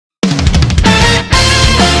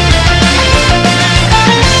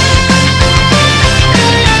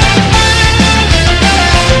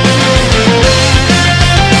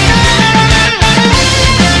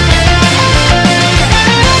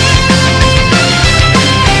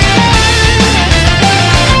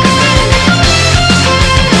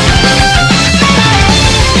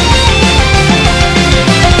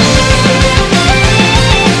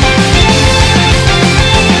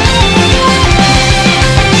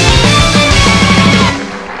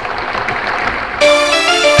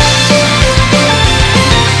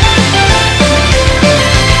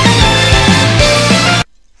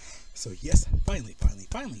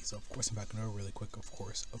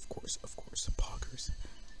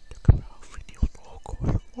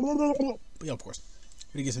But yeah, of course,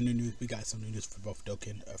 we get some new news. We got some new news for both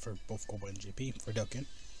Dokkan, for both Global and JP. For Dokkan.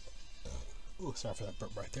 Oh, sorry for that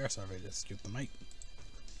burp right there. Sorry, I just scooped the mic.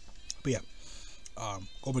 But yeah,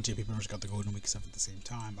 Global JP members got the Golden Week stuff at the same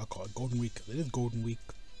time. I'll call it Golden Week. It is Golden Week,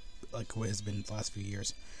 like what has been the last few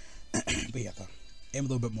years. But yeah, I'm a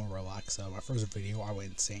little bit more relaxed. So my first video, I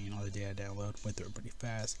went insane on the day I downloaded. Went through it pretty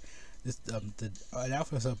fast. This the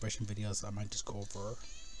Alpha celebration videos, I might just go over.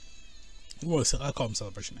 Well, I call them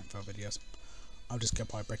celebration info videos. I'm just gonna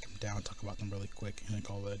probably break them down, talk about them really quick, and then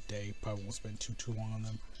call it a day. Probably won't spend too long on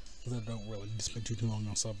them, because I don't really spend too long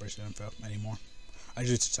on celebration info anymore. I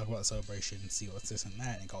just talk about the celebration and see what's this and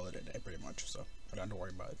that, and call it a day pretty much. So I don't have to worry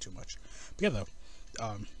about it too much. But yeah, though,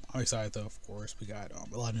 I'm excited though. Of course, we got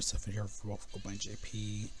a lot of new stuff in here for both Global and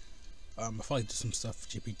JP. I feel like there's some stuff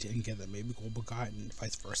JP didn't get that maybe Global got, and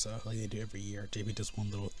vice versa, like they do every year. JP does one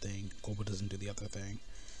little thing, Global doesn't do the other thing,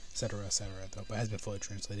 etc., though. But it has been fully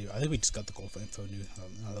translated. I think we just got the Global info news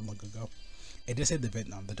not that long ago. It did say the event,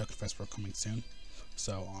 the DokkanFest were coming soon,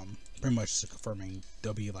 so pretty much just confirming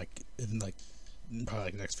they'll be like in like probably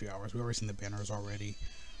like the next few hours. We've already seen the banners already,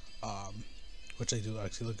 which they do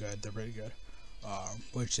actually look good. They're really good.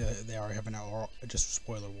 Which they already have an LR. Just a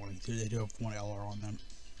spoiler warning, they do have one LR on them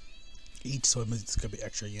each, so it means it's gonna be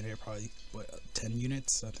extra unit, probably what 10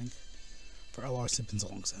 units I think for LR. It's been so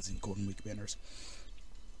long since I've seen Golden Week banners.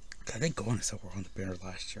 I think Go on a Sale were on the banner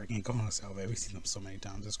last year. I can't Go on a Sale, we've seen them so many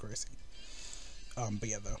times, it's crazy. But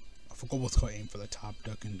yeah, though, for Global it's called aim for the top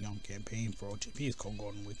Dokkan campaign. For JP it's called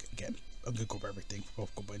Golden Week. Again, I'm gonna go over everything for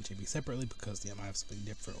both Global and JP separately because they might have something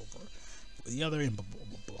different over the other and blah blah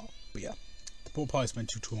blah blah. But yeah, we'll probably spend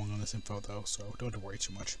too long on this info though, so don't have to worry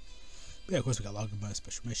too much. But yeah, of course we got login by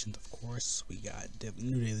special missions. Of course, we got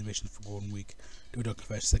new daily missions for Golden Week. New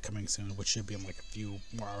DokkanFest coming soon, which should be in like a few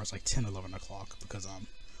more hours, like 10-11 o'clock, because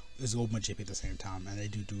there's Global and JP at the same time, and they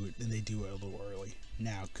do it, and they do it a little early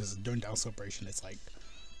now, because during down celebration it's like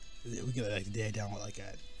we get like the day down like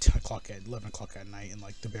at 10 o'clock at 11 o'clock at night, and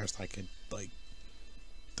like the bears like at like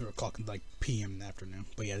 3 o'clock like PM in the afternoon.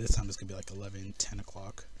 But yeah, this time it's gonna be like 11, 10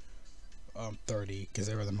 o'clock. 30, because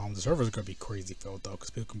every other moment the servers are gonna be crazy filled though, because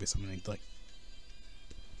people can be something like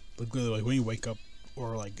literally like when you wake up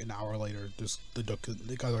or like an hour later, there's the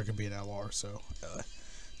guys are gonna be in LR, so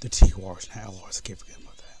the TWRs and LRs, I can't forget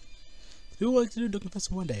about that. People like to do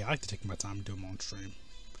DokkanFest one day. I like to take my time and do them on stream,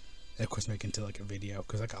 and of course make it into like a video,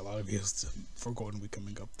 because I got a lot of videos for Golden Week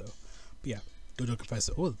coming up though. But yeah, do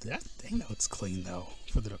DokkanFest. Oh, that thing that looks clean though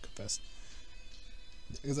for the DokkanFest.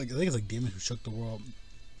 It's like, I think it's like Demon Who Shook the World,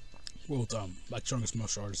 like strongest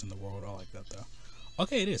martial artist in the world. I like that though.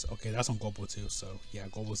 Okay, it is. Okay, that's on Global too. So yeah,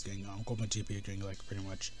 Global's getting Global and JP are getting like pretty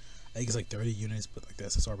much, I think it's like 30 units, but like the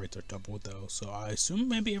SSR rates are doubled though. So I assume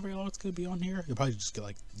maybe every LR's gonna be on here. You'll probably just get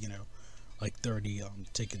like, you know, like 30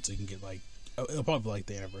 tickets. So you can get like, it'll probably be like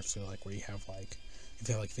the anniversary, like where you have like, if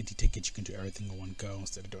you have like 50 tickets, you can do everything in one go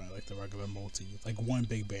instead of doing like the regular multi, like one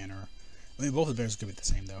big banner. I mean, both of the banners are gonna be the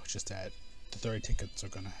same though. It's just that the 30 tickets are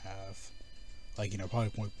gonna have, like, you know,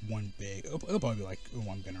 probably one big, it'll probably be like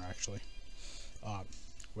one banner actually,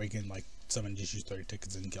 where you can like summon, just use 30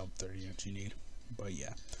 tickets and get all the 30 units you need. But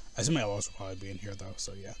yeah, I assume my LRs will probably be in here though.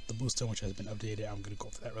 So yeah, the booster, which has been updated, I'm gonna go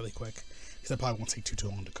for that really quick, because that probably won't take too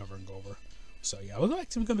long to cover and go over. So yeah, I'm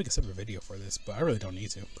gonna make a separate video for this, but I really don't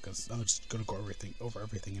need to, because I'm just gonna go over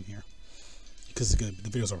everything in here, because the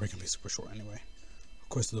video's already gonna be super short anyway. Of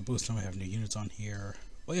course, the booster, we have new units on here.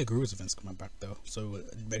 Oh yeah, Guru's event's coming back though, so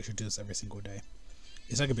make sure to do this every single day.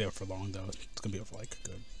 It's not gonna be up for long though. It's gonna be up for like a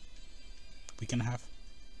good week and a half.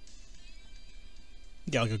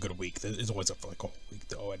 Yeah, like a good week. It's always up for like a whole week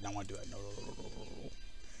though. Oh, I don't want to do that. No.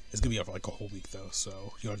 It's gonna be up for like a whole week though,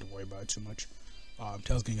 so you don't have to worry about it too much.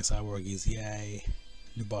 Tails getting a Cyborg EZA,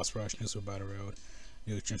 new boss rush, new Super Battle Road,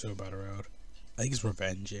 new Extreme Super Battle Road. I think it's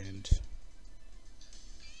Revenge and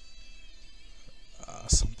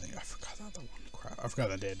something. I forgot that one. Crap, I forgot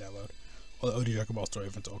that day to download. All the OD DragonBall story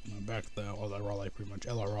events are all coming back though. All the Raleigh, pretty much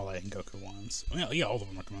LR Raleigh and Goku ones. I mean, yeah, all of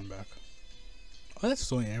them are coming back. Oh,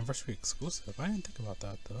 that's only an anniversary exclusive. I didn't think about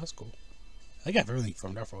that though. That's cool. I got everything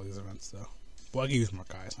filmed out for all these events though. Well, I can use more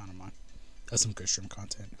guys. I don't mind. That's some good stream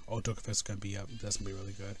content. All DokkanFest is gonna be up. That's gonna be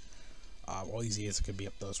really good. All EZAs are gonna be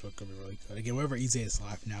up though, so it's gonna be really good. Again, whatever EZA is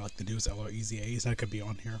live now, like the newest LR EZA, is not gonna be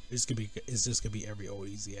on here. It's just gonna be every old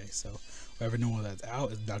EZA. So whatever new one that's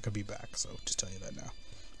out is not gonna be back. So just tell you that now.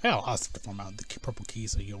 I got a lot of stuff to farm out. The purple key,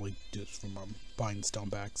 so you only do it from buying the stone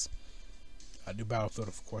backs. New Battlefield,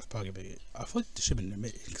 of course, probably gonna be. I feel like this should have been an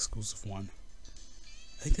exclusive one.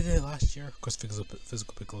 I think they did it last year. Of course,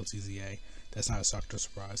 physical Piccolo's EZA. That's not a shock or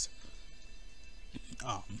surprise.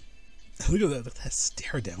 Look at that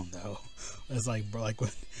stare down though. It's like, bro, like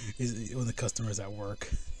when the customer's at work.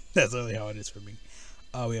 That's really how it is for me.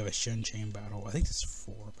 We have a Shen chain battle. I think it's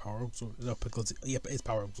for power absorption. No, yep, it's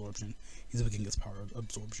power absorption. He's looking at power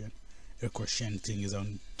absorption. And of course, Shen doing his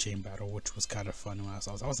own chain battle, which was kind of fun when I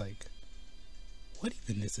saw it. I was like, what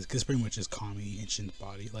even is this? Because pretty much is Kami in Shen's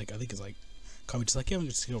body. Like, I think it's like Kami just like, yeah, I'm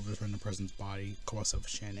just get over this random person's body, call myself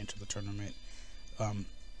Shen, enter the tournament.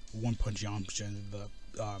 One punch Yam Shen the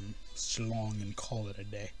Shlong and call it a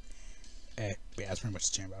day. But yeah, that's pretty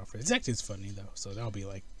much the chain battle for it. It's funny though, so that'll be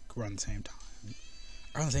like around the same time.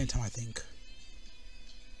 Around the same time, I think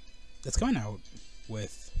that's coming out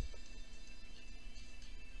with.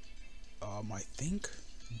 I think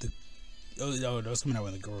no, it's coming out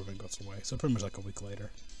when the Guru event goes away, so pretty much like a week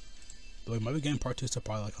later. But we might be getting part 2 stuff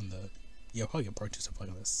probably like on the probably get part 2 stuff like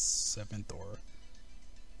on the 7th or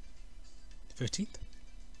 15th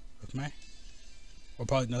of May. Or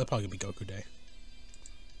probably no, that'll probably be Goku Day.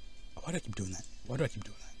 Oh, why do I keep doing that? Why do I keep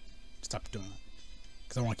doing that? Stop doing that.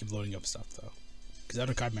 Because I want to keep loading up stuff though. Because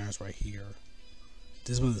Outer Chimera's right here.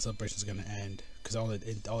 This is when the celebration is gonna end. Because all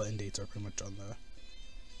the end dates are pretty much on the.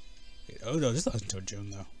 Oh no, this lasts until June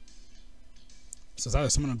though. So it's either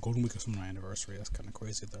someone on Golden Week or someone on Anniversary. That's kind of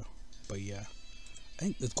crazy though. But yeah, I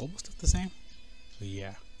think is global stuff the same. But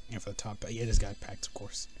yeah, and for the top, yeah, this got packs of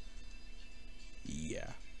course.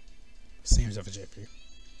 Yeah, same stuff as JP.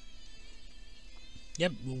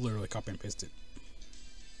 Yep, we'll literally copy and paste it.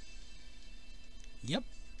 Yep.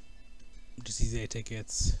 Just easy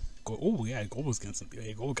tickets. Oh yeah, Gold's getting some.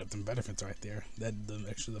 Yeah, Gold got some benefits right there. That the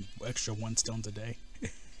extra 1 stones a day.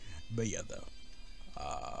 But yeah, though.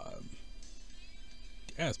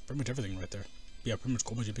 Yeah, it's pretty much everything right there. Yeah, pretty much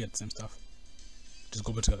GoldBallZDokkan got the same stuff. Just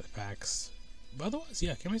GoldBallZDokkan got the packs. But otherwise,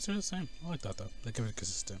 yeah, can't are the same. I like that though. They kept it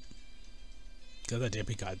consistent. Cause that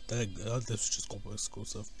JP got this was just GoldBallZDokkan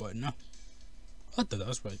exclusive, but no. I like that. That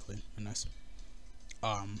was really clean and nice.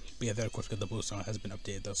 But yeah, that of course got the blue stone has been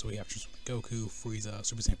updated though, so we have just Goku, Frieza,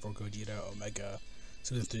 Super Saiyan 4 Gogeta, Omega,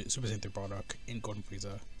 Super Saiyan 3 Bardock, and Golden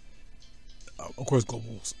Frieza. Of course,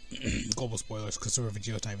 global spoilers because Super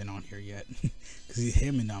Vegeta's not even on here yet. Because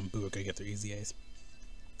him and Boo are gonna get their easy A's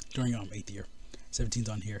during 8th year. 17's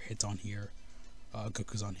on here, Hit's on here,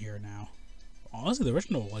 Goku's on here now. Honestly, the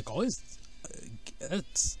original, like all these,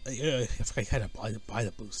 that's I forgot I had to buy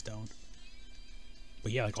the blue stone.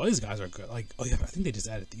 But yeah, like all these guys are good. Like, oh yeah, I think they just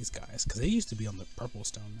added these guys because they used to be on the purple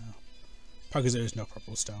stone now. Probably because there is no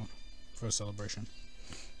purple stone for a celebration.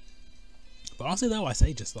 But honestly, though, I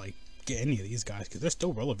say just like get any of these guys because they're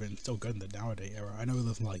still relevant, still good in the nowadays era. I know we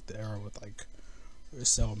live in like the era with like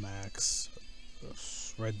Cell Max,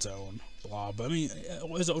 Red Zone, blah. But I mean,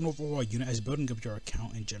 as an overall unit, as building up your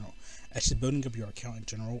account in general,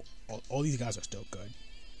 all these guys are still good.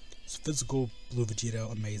 So physical Blue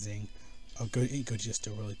Vegeta, amazing. Gogeta's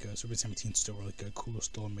still really good. Super 17's still really good. Cooler's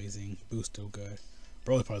still amazing. Boo's still good.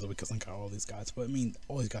 Broly probably the weakest link out of all these guys, but I mean,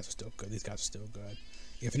 all these guys are still good. These guys are still good.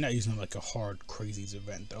 If you're not using like a hard, crazy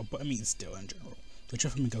event though, but I mean, still in general. The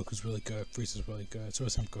Triform Goku's really good. Frieza's really good. Super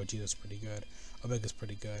Saiyan Gogeta's pretty good. Omega's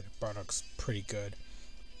pretty good. Bardock's pretty good.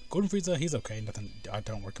 Golden Frieza, he's okay. Nothing. I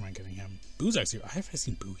don't recommend getting him. Boo's actually. I haven't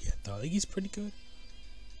seen Boo yet though. I think he's pretty good.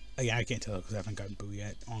 Yeah, I can't tell because I haven't gotten Boo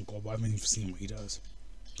yet on Global. I haven't even seen what he does.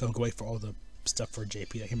 So I'm gonna wait for all the stuff for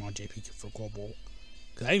JP that came on JP for Global.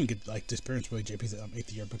 Because I didn't get like to experience really JP's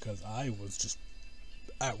 8th year because I was just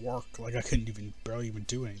at work. Like I couldn't even barely even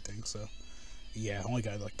do anything. So yeah, I only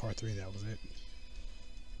got like part 3. That was it.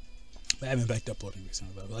 I haven't backed uploading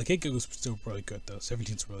recently though. Like 8 was still really good though.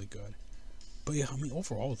 17's really good. But yeah, I mean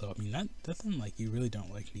overall though, I mean nothing like you really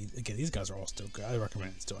don't like need. Again, these guys are all still good. I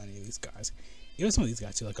recommend still any of these guys. Even some of these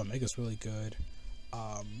guys too. Like Omega's really good.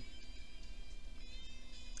 I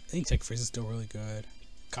think Tech Frieza's still really good.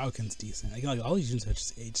 Kaioken's decent. Again, like all these units are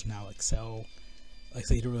just aged now. Like Cell, like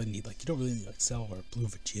so you don't really need like Cell or Blue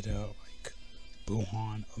Vegeta or like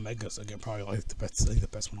Buhan. Omega's again probably like the best. I think the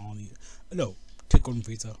best one on the no. Take Golden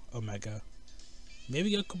Frieza, Omega.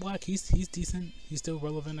 Maybe Goku Black. He's decent. He's still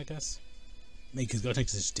relevant, I guess. Maybe because Goku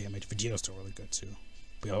takes such damage. Vegeta's still really good too.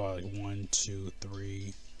 We have like 1, 2,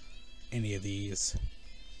 3. Any of these.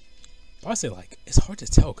 But I say like it's hard to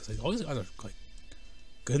tell because like all these guys are like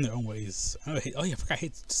good in their own ways. I forgot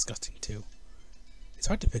Hate's disgusting too. It's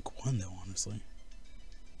hard to pick one though, honestly.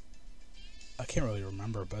 I can't really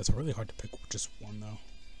remember, but it's really hard to pick just one though.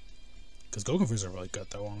 Because Goku Frieza are really good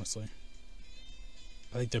though, honestly.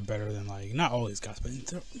 I think they're better than like not all these guys, but I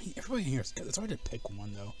mean, everybody in here is good. It's hard to pick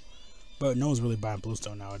one though. But no one's really buying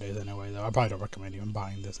Bluestone nowadays anyway though. I probably don't recommend even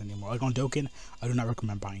buying this anymore. Like on Dokkan, I do not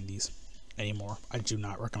recommend buying these anymore. I do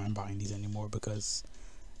not recommend buying these anymore because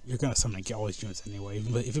you're gonna someday get all these units anyway.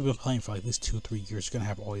 But if you've been playing for like at least 2 or 3 years, you're gonna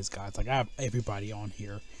have all these guys. Like I have everybody on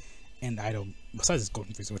here, and I don't. Besides this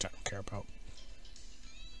Golden Freezer, which I don't care about.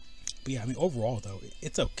 But yeah, I mean overall though,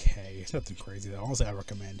 it's okay. It's nothing crazy though. Honestly, I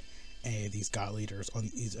recommend any of these god leaders on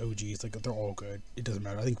these OGs. Like they're all good. It doesn't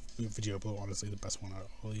matter. I think Vegeta Blue honestly the best one out of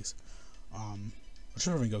all these. I'm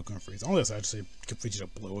sure if I Goku and Frieza. Only I just say get Vegeta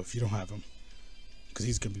Blue if you don't have him, because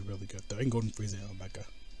he's gonna be really good though. And Golden Frieza and Omega.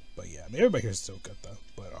 But yeah, I mean everybody here is still good though.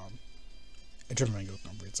 But in terms of Goku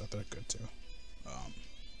and Frieza, they're good too.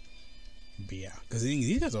 But yeah, because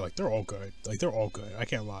these guys are like they're all good. Like they're all good. I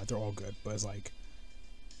can't lie, they're all good. But it's like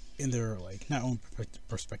in their like not only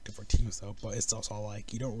perspective for teams though, but it's also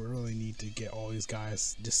like you don't really need to get all these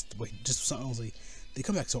guys. Just wait, just honestly, they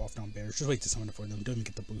come back so often on banners. Just wait to summon it for them. Don't even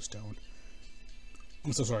get the blue stone.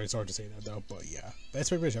 I'm so sorry. It's hard to say that though, but yeah, that's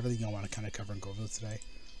pretty much everything I want to kind of cover and go over today.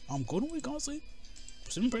 Golden Week honestly,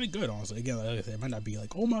 it's been pretty good honestly. Again, like I said, it might not be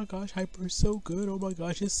like, oh my gosh, Hyper is so good. Oh my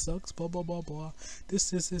gosh, it sucks. Blah blah blah blah. This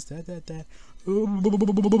that. I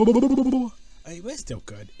mean, but it's still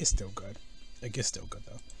good. It's still good. Like it's still good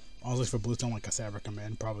though. Honestly, for Blue Stone, like I said, I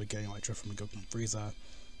recommend probably getting Electro from Goku and Frieza.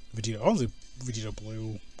 Vegeta, honestly, Vegeta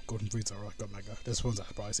Blue, Golden Frieza, or like Omega. This one's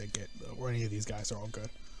I'd probably say get, or any of these guys are all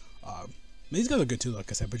good. These guys are good too,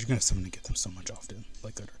 like I said, but you're gonna have someone to get them so much often,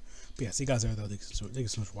 like later. But yeah, see you guys there though. Thank you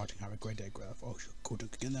so much for watching. Have a great day. Great. Oh, cool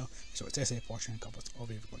dude again though. So it's SA watching. God bless all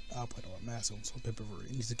of you. I'll play all massive. So paper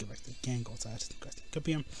needs to get back to the gang. Go outside. Good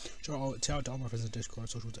PM. Shout out to all my friends in Discord,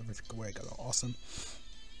 socials, everything. Way, guys are awesome.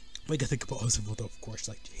 Like I think about simple though, of course.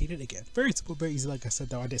 Like hate it again. Very simple, very easy. Like I said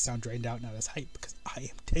though, I did sound drained out, not as hype because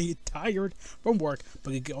I am tired from work,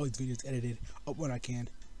 but I get all these videos edited up when I can.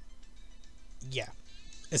 Yeah,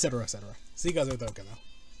 etc. etc. See you guys later. Okay, though.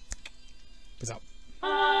 Peace out.